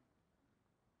together.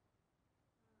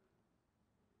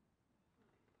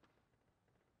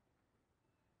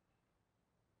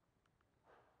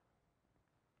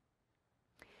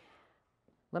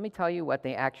 Let me tell you what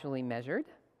they actually measured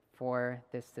for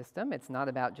this system. It's not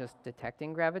about just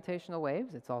detecting gravitational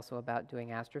waves, it's also about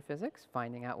doing astrophysics,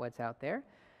 finding out what's out there.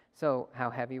 So how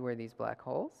heavy were these black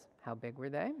holes? How big were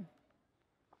they?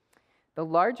 The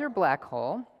larger black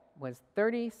hole was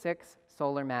 36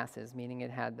 solar masses, meaning it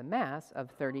had the mass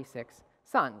of 36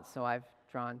 suns. So I've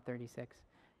drawn 36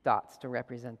 dots to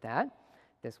represent that.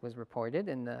 This was reported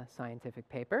in the scientific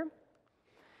paper.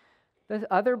 The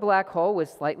other black hole was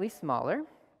slightly smaller.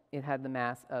 It had the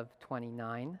mass of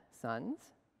 29 suns.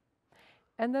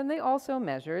 And then they also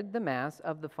measured the mass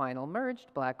of the final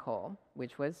merged black hole,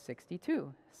 which was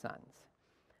 62 suns.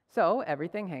 So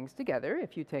everything hangs together.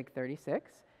 If you take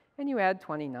 36 and you add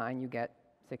 29, you get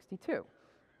 62.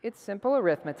 It's simple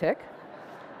arithmetic.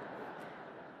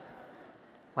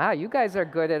 Wow, you guys are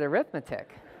good at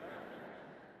arithmetic.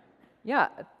 Yeah,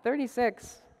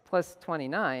 36 plus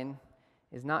 29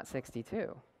 is not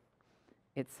 62.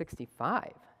 It's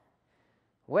 65.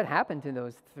 What happened to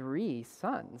those 3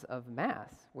 suns of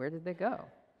mass? Where did they go?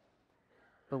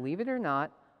 Believe it or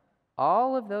not,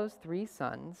 all of those 3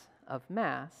 suns of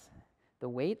mass, the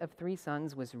weight of 3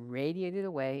 suns was radiated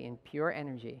away in pure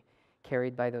energy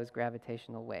carried by those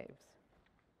gravitational waves.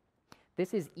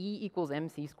 This is E equals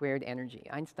mc squared energy,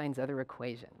 Einstein's other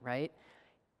equation, right?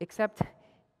 Except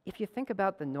if you think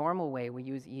about the normal way we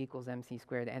use E equals mc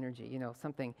squared energy, you know,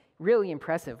 something really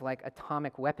impressive like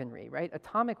atomic weaponry, right?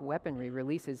 Atomic weaponry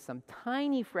releases some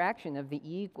tiny fraction of the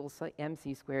E equals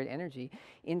mc squared energy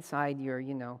inside your,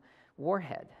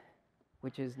 warhead,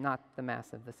 which is not the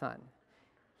mass of the sun.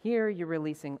 Here, you're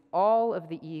releasing all of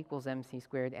the E equals mc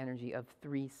squared energy of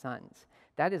 3 suns.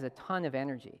 That is a ton of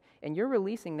energy, and you're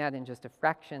releasing that in just a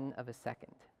fraction of a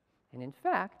second. And in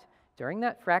fact, during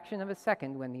that fraction of a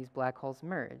second when these black holes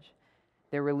merge,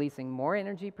 they're releasing more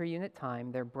energy per unit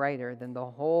time, they're brighter than the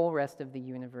whole rest of the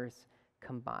universe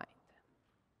combined.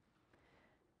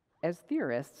 As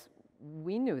theorists,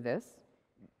 we knew this.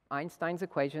 Einstein's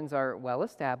equations are well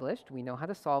established. We know how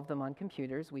to solve them on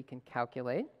computers. We can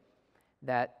calculate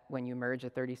that when you merge a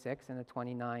 36 and a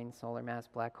 29 solar mass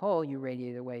black hole, you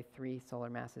radiate away 3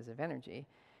 solar masses of energy.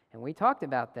 And we talked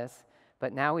about this,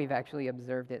 but now we've actually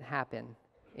observed it happen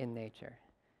in nature.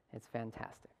 It's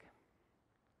fantastic.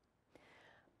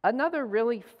 Another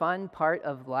really fun part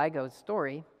of LIGO's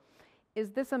story is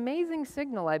this amazing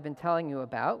signal I've been telling you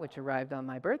about, which arrived on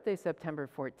my birthday, September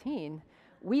 14,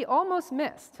 we almost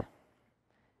missed.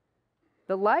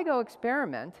 The LIGO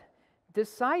experiment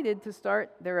decided to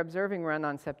start their observing run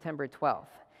on September 12th.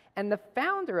 And the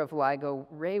founder of LIGO,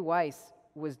 Ray Weiss,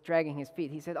 was dragging his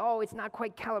feet. He said, oh, it's not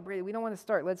quite calibrated. We don't want to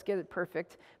start. Let's get it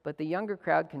perfect. But the younger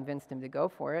crowd convinced him to go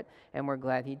for it, and we're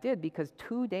glad he did, because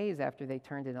 2 days after they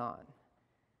turned it on,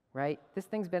 right? This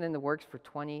thing's been in the works for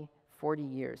 20, 40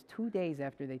 years. 2 days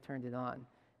after they turned it on,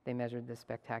 they measured this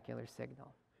spectacular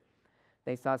signal.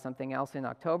 They saw something else in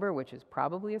October, which is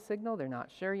probably a signal. They're not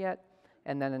sure yet.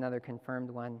 And then another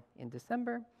confirmed one in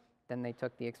December. Then they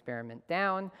took the experiment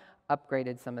down,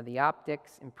 upgraded some of the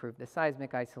optics, improved the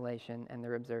seismic isolation, and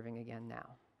they're observing again now.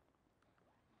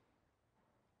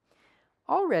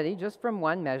 Already, just from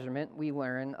one measurement, we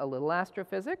learn a little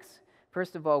astrophysics.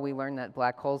 First of all, we learn that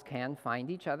black holes can find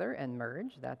each other and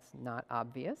merge. That's not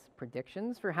obvious.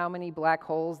 Predictions for how many black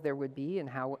holes there would be and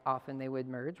how often they would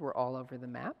merge were all over the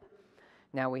map.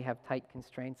 Now we have tight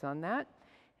constraints on that.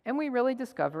 And we really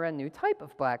discover a new type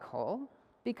of black hole,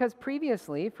 because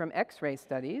previously, from X-ray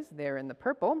studies, there in the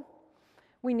purple,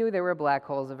 we knew there were black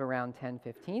holes of around 10,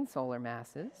 15 solar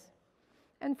masses.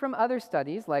 And from other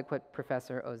studies, like what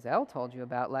Professor Ozell told you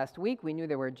about last week, we knew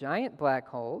there were giant black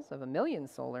holes of 1 million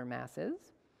solar masses.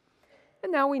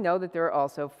 And now we know that there are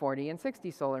also 40 and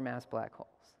 60 solar mass black holes.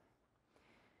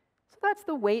 So that's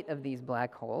the weight of these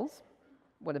black holes.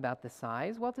 What about the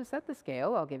size? Well, to set the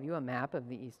scale, I'll give you a map of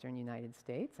the eastern United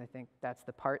States. I think that's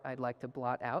the part I'd like to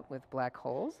blot out with black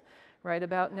holes right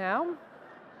about now.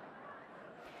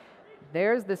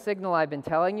 There's the signal I've been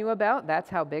telling you about. That's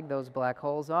how big those black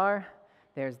holes are.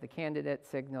 There's the candidate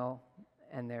signal,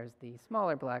 and there's the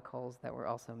smaller black holes that were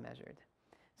also measured.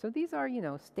 So these are,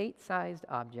 state-sized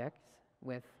objects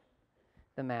with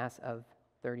the mass of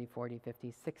 30, 40,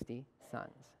 50, 60 suns.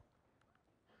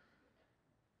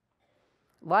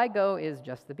 LIGO is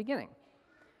just the beginning.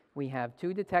 We have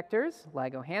 2 detectors,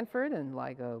 LIGO Hanford and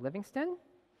LIGO Livingston.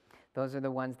 Those are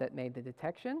the ones that made the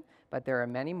detection, but there are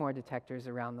many more detectors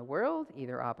around the world,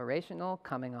 either operational,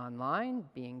 coming online,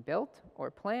 being built, or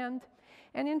planned.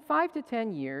 And in 5 to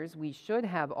 10 years, we should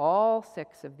have all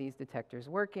 6 of these detectors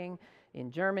working in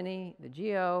Germany, the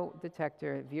GEO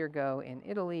detector, Virgo in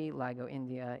Italy, LIGO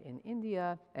India in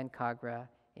India, and CAGRA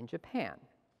in Japan.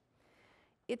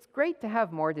 It's great to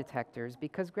have more detectors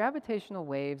because gravitational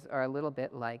waves are a little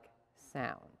bit like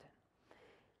sound.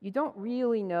 You don't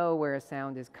really know where a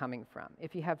sound is coming from.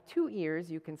 If you have 2 ears,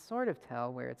 you can sort of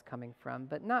tell where it's coming from,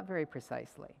 but not very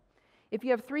precisely. If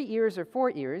you have 3 ears or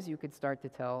 4 ears, you could start to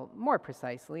tell more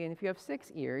precisely, and if you have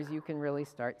 6 ears, you can really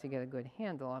start to get a good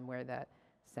handle on where that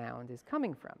sound is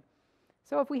coming from.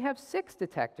 So if we have 6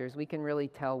 detectors, we can really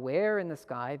tell where in the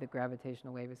sky the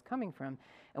gravitational wave is coming from,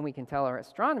 and we can tell our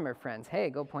astronomer friends, hey,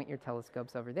 go point your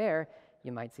telescopes over there,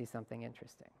 you might see something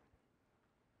interesting.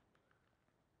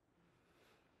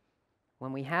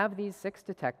 When we have these 6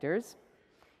 detectors,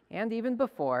 and even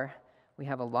before, we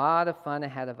have a lot of fun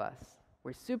ahead of us.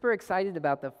 We're super excited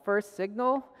about the first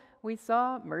signal we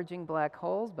saw, merging black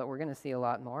holes, but we're going to see a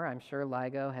lot more. I'm sure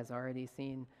LIGO has already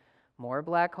seen more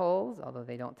black holes, although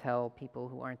they don't tell people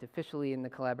who aren't officially in the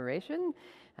collaboration,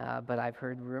 but I've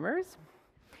heard rumors.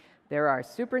 There are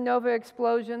supernova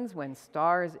explosions. When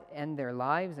stars end their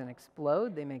lives and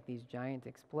explode, they make these giant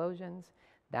explosions.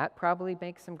 That probably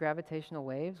makes some gravitational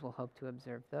waves. We'll hope to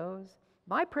observe those.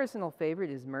 My personal favorite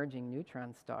is merging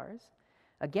neutron stars.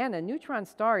 Again, a neutron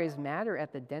star is matter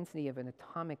at the density of an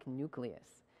atomic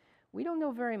nucleus. We don't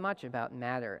know very much about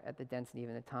matter at the density of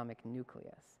an atomic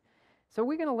nucleus. So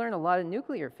we're going to learn a lot of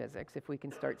nuclear physics if we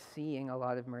can start seeing a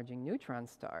lot of merging neutron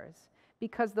stars,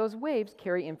 because those waves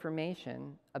carry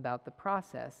information about the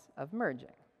process of merging.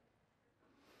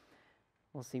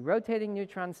 We'll see rotating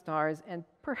neutron stars, and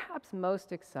perhaps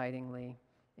most excitingly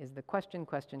is the question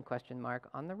mark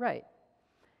on the right.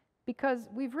 Because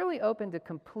we've really opened a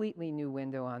completely new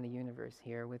window on the universe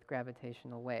here with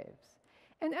gravitational waves.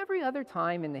 And every other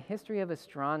time in the history of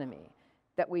astronomy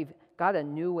that we've got a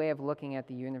new way of looking at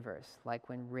the universe, like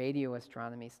when radio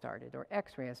astronomy started or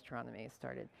X-ray astronomy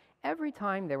started, every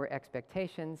time there were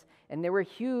expectations and there were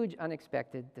huge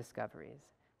unexpected discoveries.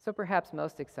 So perhaps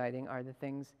most exciting are the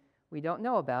things we don't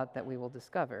know about that we will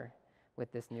discover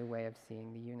with this new way of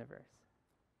seeing the universe.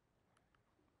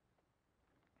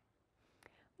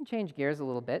 I'll change gears a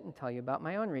little bit and tell you about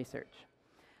my own research.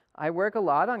 I work a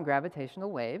lot on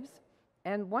gravitational waves,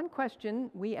 and one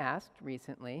question we asked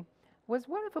recently was,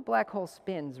 what if a black hole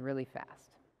spins really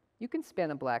fast? You can spin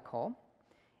a black hole,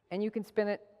 and you can spin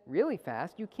it really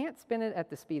fast. You can't spin it at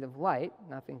the speed of light.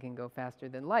 Nothing can go faster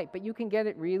than light, but you can get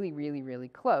it really, really, really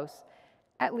close,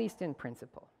 at least in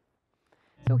principle.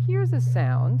 So here's a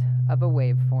sound of a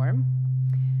waveform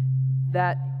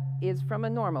that is from a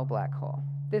normal black hole.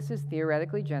 This is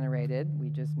theoretically generated. We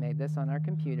just made this on our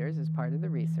computers as part of the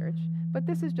research. But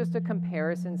this is just a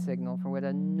comparison signal for what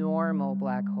a normal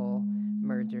black hole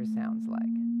merger sounds like.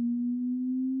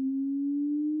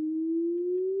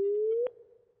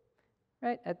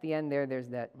 Right at the end there's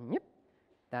that yip.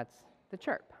 That's the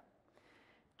chirp.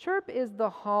 Chirp is the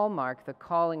hallmark, the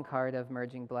calling card of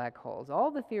merging black holes.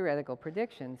 All the theoretical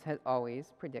predictions had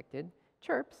always predicted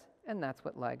chirps, and that's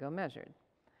what LIGO measured.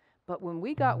 But when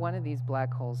we got one of these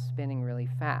black holes spinning really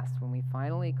fast, when we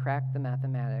finally cracked the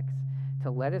mathematics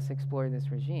to let us explore this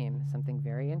regime, something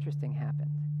very interesting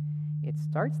happened. It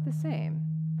starts the same,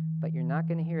 but you're not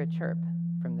going to hear a chirp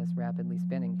from this rapidly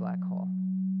spinning black hole.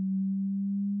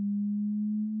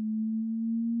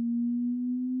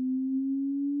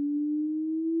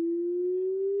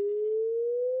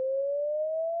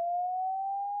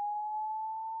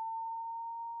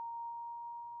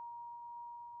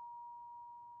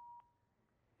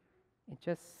 It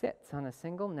just sits on a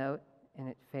single note and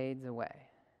it fades away.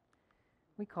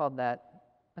 We called that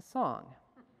a song.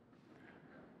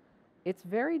 It's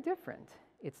very different.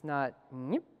 It's not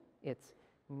nyip, it's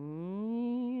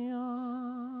nya.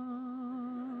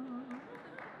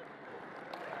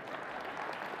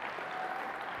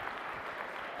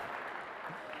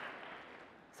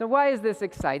 So why is this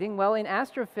exciting? Well, in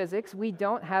astrophysics, we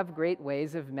don't have great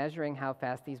ways of measuring how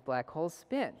fast these black holes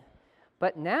spin.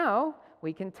 But now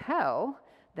we can tell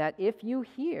that if you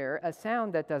hear a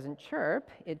sound that doesn't chirp,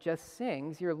 it just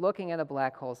sings, you're looking at a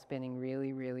black hole spinning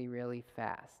really, really, really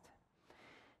fast.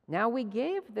 Now, we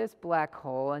gave this black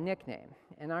hole a nickname,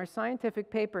 and our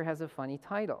scientific paper has a funny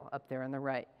title up there on the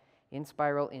right, In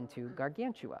Spiral into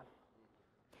Gargantua.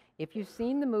 If you've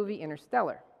seen the movie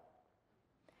Interstellar,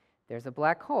 there's a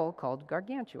black hole called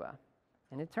Gargantua,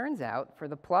 and it turns out, for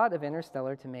the plot of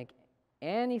Interstellar to make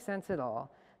any sense at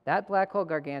all, that black hole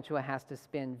gargantua has to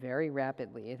spin very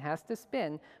rapidly. It has to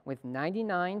spin with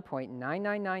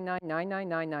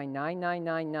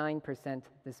 99.99999999999%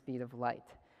 the speed of light.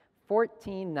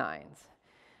 14 nines.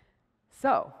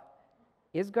 So,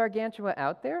 is gargantua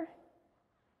out there?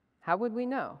 How would we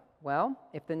know? Well,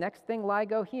 if the next thing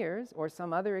LIGO hears, or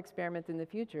some other experiment in the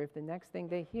future, if the next thing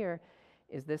they hear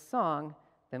is this song,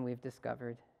 then we've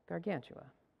discovered gargantua.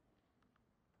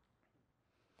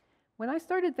 When I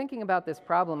started thinking about this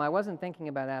problem, I wasn't thinking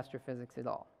about astrophysics at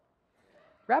all.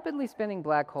 Rapidly spinning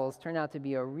black holes turn out to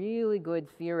be a really good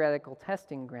theoretical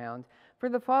testing ground for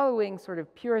the following sort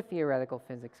of pure theoretical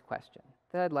physics question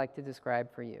that I'd like to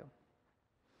describe for you.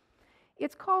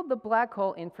 It's called the black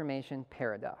hole information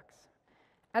paradox.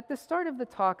 At the start of the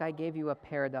talk, I gave you a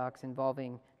paradox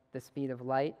involving the speed of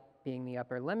light being the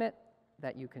upper limit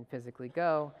that you can physically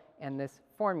go, and this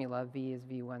formula, V is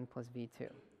V1 plus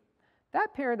V2.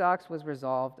 That paradox was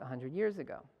resolved 100 years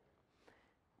ago.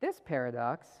 This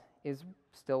paradox is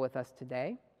still with us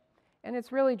today, and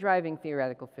it's really driving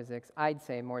theoretical physics, I'd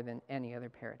say, more than any other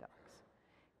paradox.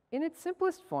 In its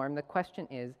simplest form, the question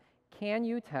is, can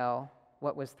you tell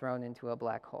what was thrown into a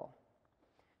black hole?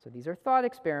 So these are thought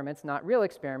experiments, not real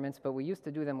experiments, but we used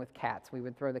to do them with cats. We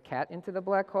would throw the cat into the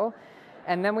black hole,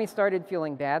 and then we started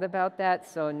feeling bad about that,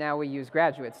 so now we use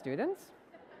graduate students.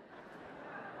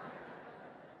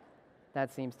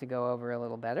 That seems to go over a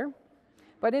little better.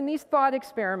 But in these thought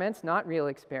experiments, not real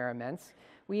experiments,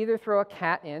 we either throw a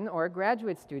cat in or a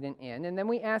graduate student in, and then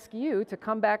we ask you to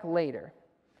come back later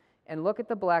and look at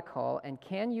the black hole, and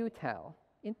can you tell,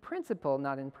 in principle,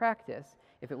 not in practice,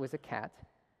 if it was a cat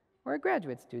or a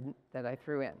graduate student that I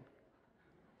threw in?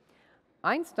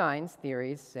 Einstein's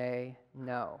theories say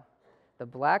no. The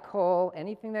black hole,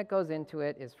 anything that goes into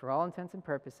it, is for all intents and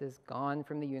purposes gone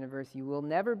from the universe. You will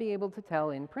never be able to tell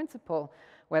in principle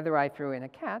whether I threw in a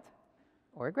cat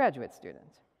or a graduate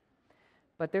student.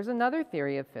 But there's another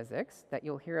theory of physics that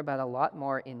you'll hear about a lot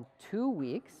more in 2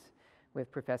 weeks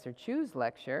with Professor Chu's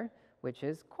lecture, which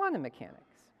is quantum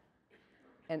mechanics.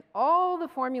 And all the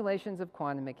formulations of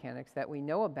quantum mechanics that we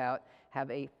know about have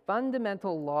a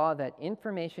fundamental law that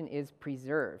information is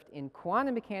preserved. In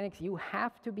quantum mechanics, you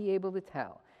have to be able to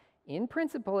tell, in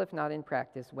principle, if not in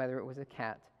practice, whether it was a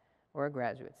cat or a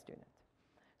graduate student.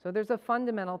 So there's a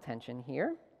fundamental tension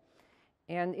here.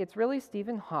 And it's really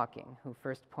Stephen Hawking who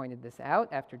first pointed this out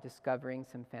after discovering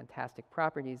some fantastic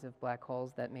properties of black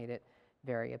holes that made it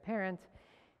very apparent.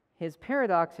 His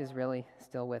paradox is really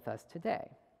still with us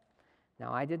today.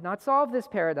 Now, I did not solve this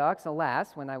paradox,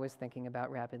 alas, when I was thinking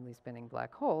about rapidly spinning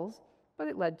black holes, but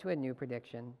it led to a new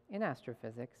prediction in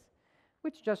astrophysics,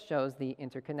 which just shows the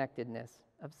interconnectedness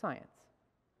of science.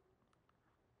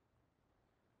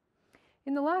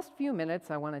 In the last few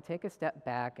minutes, I want to take a step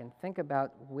back and think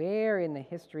about where in the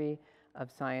history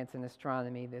of science and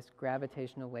astronomy this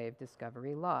gravitational wave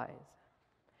discovery lies.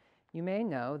 You may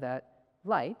know that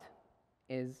light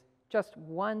is just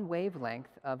one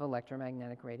wavelength of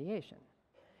electromagnetic radiation.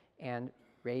 And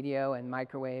radio and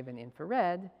microwave and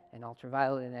infrared and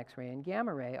ultraviolet and X-ray and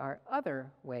gamma ray are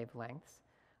other wavelengths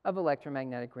of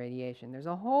electromagnetic radiation. There's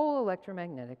a whole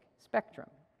electromagnetic spectrum.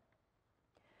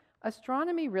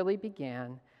 Astronomy really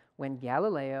began when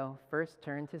Galileo first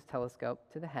turned his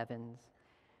telescope to the heavens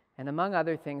and, among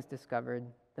other things, discovered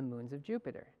the moons of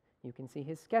Jupiter. You can see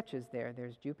his sketches there.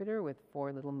 There's Jupiter with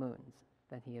 4 little moons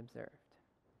that he observed.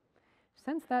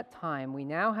 Since that time, we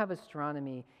now have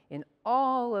astronomy in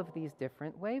all of these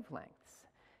different wavelengths.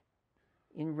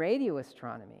 In radio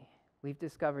astronomy, we've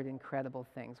discovered incredible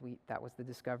things. That was the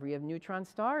discovery of neutron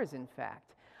stars, in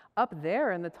fact. Up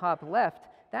there in the top left,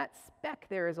 that speck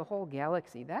there is a whole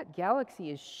galaxy. That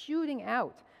galaxy is shooting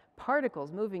out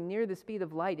particles moving near the speed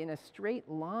of light in a straight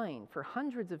line for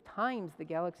hundreds of times the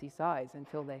galaxy size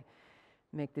until they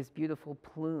make this beautiful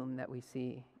plume that we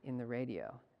see in the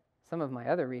radio. Some of my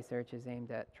other research is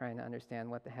aimed at trying to understand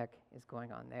what the heck is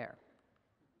going on there.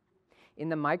 In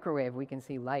the microwave, we can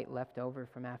see light left over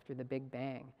from after the Big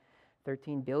Bang,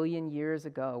 13 billion years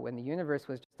ago, when the universe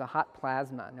was just a hot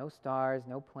plasma, no stars,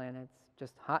 no planets,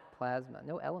 just hot plasma,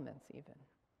 no elements even.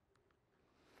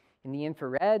 In the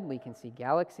infrared, we can see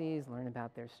galaxies, learn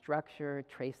about their structure,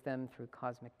 trace them through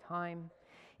cosmic time.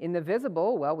 In the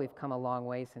visible, well, we've come a long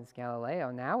way since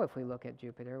Galileo. Now, if we look at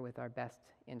Jupiter with our best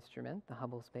instrument, the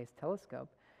Hubble Space Telescope,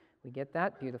 we get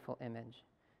that beautiful image.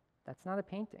 That's not a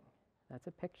painting. That's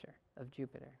a picture of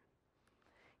Jupiter.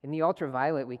 In the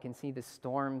ultraviolet, we can see the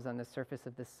storms on the surface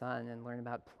of the sun and learn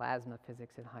about plasma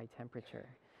physics at high temperature.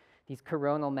 These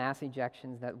coronal mass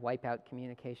ejections that wipe out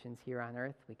communications here on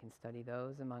Earth, we can study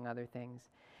those, among other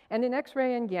things. And in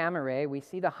X-ray and gamma ray, we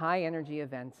see the high energy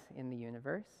events in the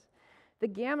universe. The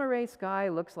gamma ray sky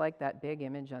looks like that big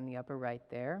image on the upper right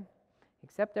there,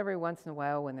 except every once in a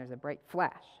while when there's a bright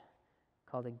flash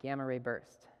called a gamma ray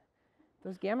burst.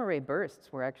 Those gamma ray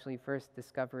bursts were actually first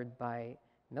discovered by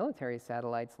military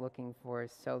satellites looking for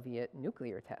Soviet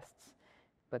nuclear tests,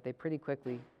 but they pretty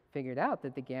quickly figured out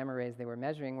that the gamma rays they were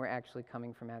measuring were actually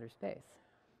coming from outer space.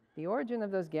 The origin of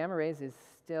those gamma rays is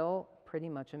still pretty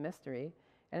much a mystery,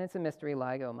 and it's a mystery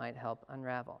LIGO might help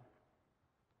unravel.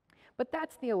 But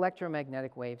that's the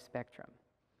electromagnetic wave spectrum.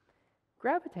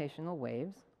 Gravitational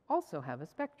waves also have a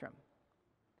spectrum.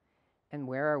 And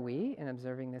where are we in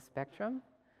observing this spectrum?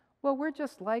 Well, we're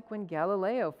just like when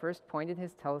Galileo first pointed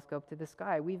his telescope to the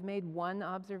sky. We've made one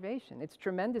observation. It's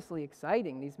tremendously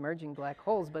exciting, these merging black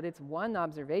holes, but it's one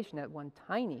observation at one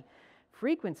tiny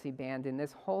frequency band in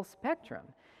this whole spectrum.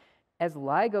 As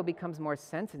LIGO becomes more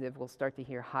sensitive, we'll start to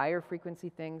hear higher frequency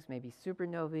things, maybe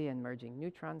supernovae and merging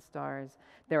neutron stars.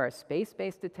 There are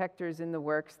space-based detectors in the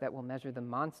works that will measure the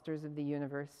monsters of the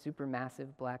universe, supermassive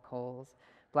black holes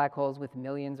with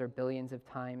millions or billions of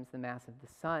times the mass of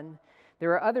the sun.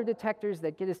 There are other detectors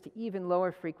that get us to even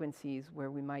lower frequencies where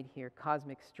we might hear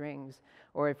cosmic strings,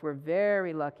 or if we're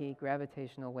very lucky,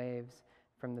 gravitational waves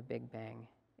from the Big Bang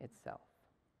itself.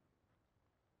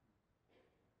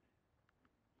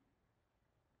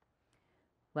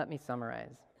 Let me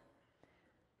summarize.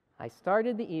 I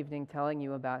started the evening telling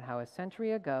you about how a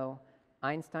century ago,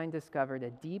 Einstein discovered a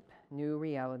deep new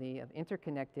reality of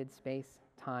interconnected space,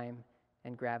 time,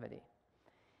 and gravity.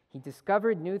 He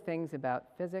discovered new things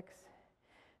about physics.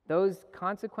 Those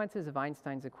consequences of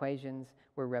Einstein's equations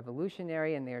were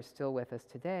revolutionary, and they are still with us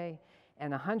today.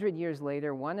 And 100 years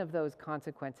later, one of those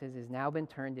consequences has now been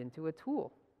turned into a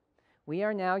tool. We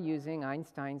are now using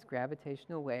Einstein's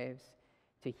gravitational waves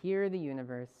to hear the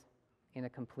universe in a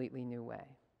completely new way.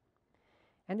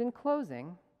 And in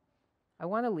closing, I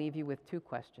want to leave you with two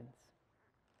questions.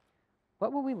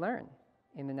 What will we learn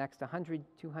in the next 100,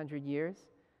 200 years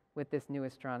with this new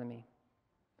astronomy?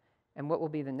 And what will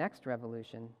be the next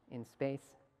revolution in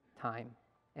space, time,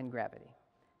 and gravity?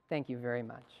 Thank you very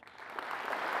much.